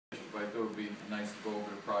nice to go over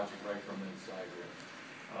the project right from inside here.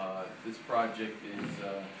 This project is,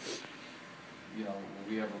 you know,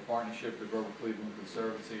 we have a partnership with Grover Cleveland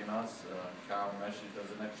Conservancy and us. Carol Meshi does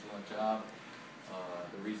an excellent job.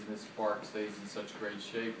 The reason this park stays in such great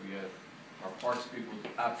shape, we have our parks people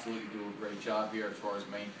absolutely do a great job here as far as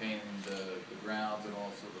maintaining the grounds and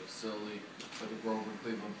also the facility. But the Grover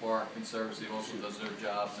Cleveland Park Conservancy also does their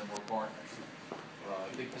jobs, and we're partners.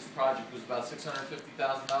 I think this project was about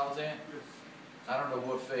 $650,000, Ann? I don't know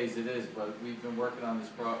what phase it is, but we've been working on this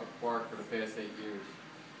park for the past 8 years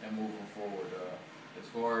and moving forward. As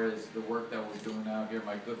far as the work that we're doing out here,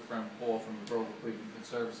 my good friend Paul from the Grover Cleveland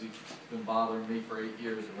Conservancy has been bothering me for 8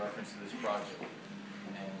 years in reference to this project.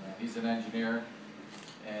 And he's an engineer,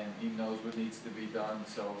 and he knows what needs to be done.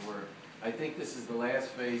 So I think this is the last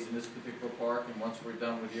phase in this particular park, and once we're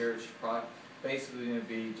done with here, it's basically going to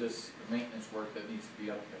be just maintenance work that needs to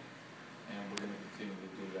be up there. And we're going to continue to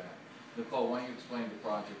do that. Nicole, why don't you explain the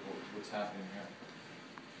project, what's happening here?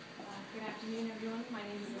 Good afternoon, everyone. My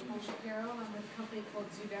name is Nicole Shapiro. I'm with a company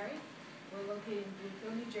called Zooberry. We're located in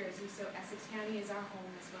Bloomfield, New Jersey, so Essex County is our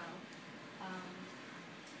home as well.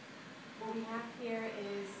 What we have here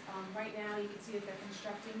is, right now you can see that they're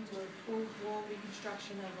constructing, doing full wall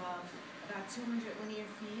reconstruction of about 200 linear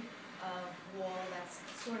feet of wall that's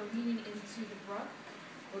sort of leaning into the brook.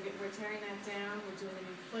 We're tearing that down. We're doing a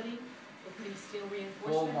new footing. We're putting steel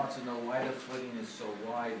reinforcement. Paul wants to know why the footing is so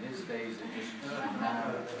wide. In his days, it just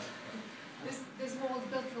narrow. This wall is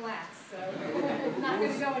built to last, so it's not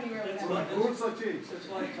going to go anywhere with that. Rules are changed. That's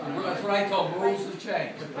what I told him, rules have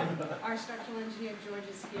changed. Our structural engineer, George,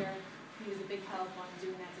 is here. He was a big help on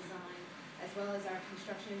doing that design, as well as our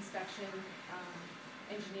construction inspection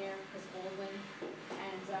engineer, Chris Baldwin.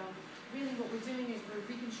 And really what we're doing is we're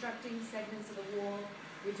reconstructing segments of the wall.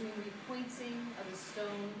 We're doing repointing of the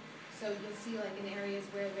stone. So you'll see, like, in areas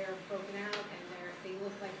where they're broken out and they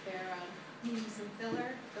look like they're needing some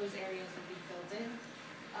filler, those areas will be filled in.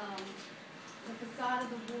 The facade of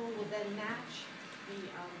the wall will then match the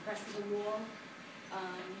rest of the wall.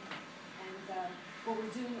 What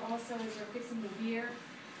we're doing also is we're fixing the weir,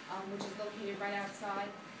 which is located right outside,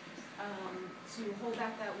 to hold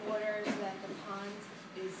back that water so that the pond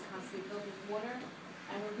is constantly filled with water.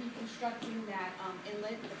 And we're reconstructing that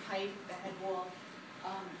inlet, the pipe, the head wall.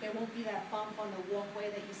 There won't be that bump on the walkway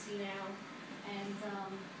that you see now. And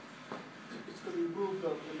it's going to improve the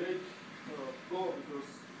lake flow because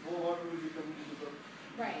more water will be coming into the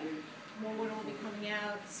lake. More water will be coming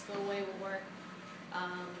out, spillway will work.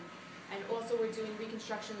 And also we're doing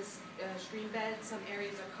reconstruction of the stream bed. Some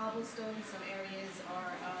areas are cobblestone, some areas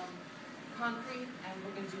are concrete, and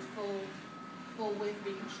we're going to do full width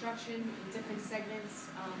reconstruction in different segments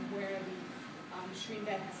where the stream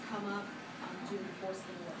bed has come up due to the force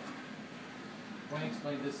of the water. Why don't you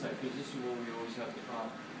explain this side, because this is where we always have the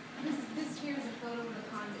problem. This here is a photo of the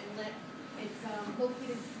pond inlet. It's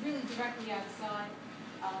located really directly outside.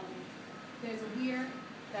 There's a weir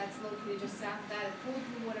that's located just south of that. It pulls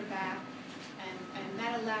the water back, and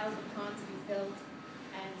that allows the pond to be filled.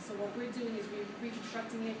 And so what we're doing is we're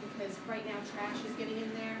reconstructing it because right now trash is getting in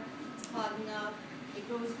there. It's clogging up. It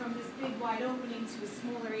goes from this big wide opening to a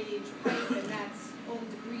smaller 8-inch pipe, and that's all the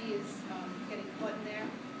debris is getting caught in there.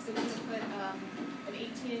 So we're going to put an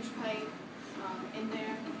 18-inch pipe in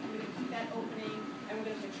there. We're going to keep that opening, and we're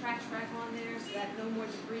going to put a trash rack on there so that no more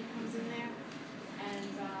debris comes in there.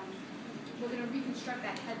 And we're going to reconstruct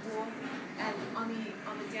that head wall, and on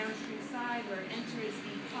the downstream side where it enters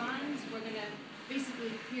the pond, we're going to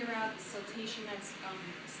basically clear out the siltation that's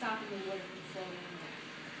stopping the water from flowing in there.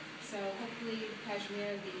 So hopefully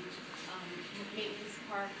Kashmir, the maintenance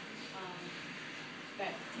park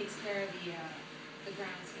that takes care of the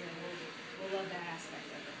grounds here, will love that aspect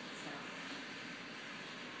of it. So.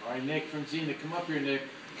 All right, Nick from Xena, come up here, Nick.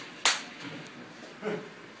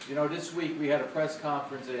 You know, this week we had a press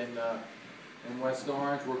conference in West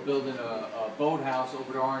Orange. We're building a boathouse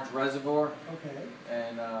over the Orange Reservoir. Okay.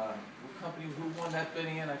 And what company, who won that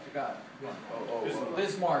bidding in? I forgot.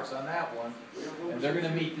 Bismarck's on that one. And they're going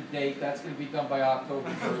to meet the date. That's going to be done by October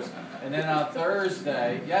 1st. And then on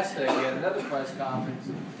Thursday, yesterday, we had another press conference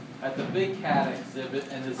at the Big Cat exhibit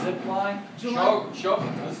and the zip line.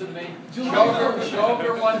 Listen to me.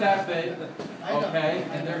 Sugar won that bid. Okay.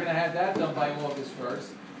 And they're going to have that done by August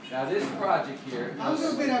 1st. Now this project here, I'm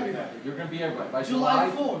going to be everybody. You're going to be everybody. By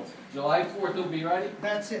July 4th. July 4th it'll be ready?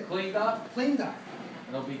 That's it. Cleaned up? Cleaned up.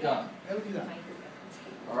 And it'll be done. It'll be done.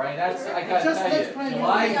 All right, that's, I got to tell you,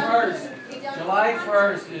 July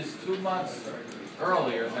 1st is 2 months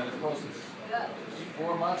earlier than it's supposed to be.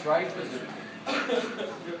 4 months, right?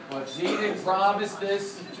 But Xena promised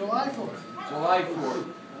this. July 4th. July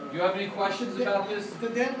 4th. Do you have any questions about this? The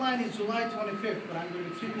deadline is July 25th, but I'm going to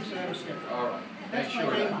be 3 weeks ahead of schedule. All right, make That's my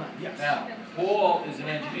sure game of plan, that. yes. Now, Paul is an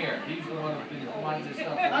engineer, he's the one who's been wanting this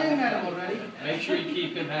stuff. I am at him already. Make sure you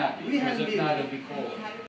keep him happy, We have because if not, been. it'll be cold.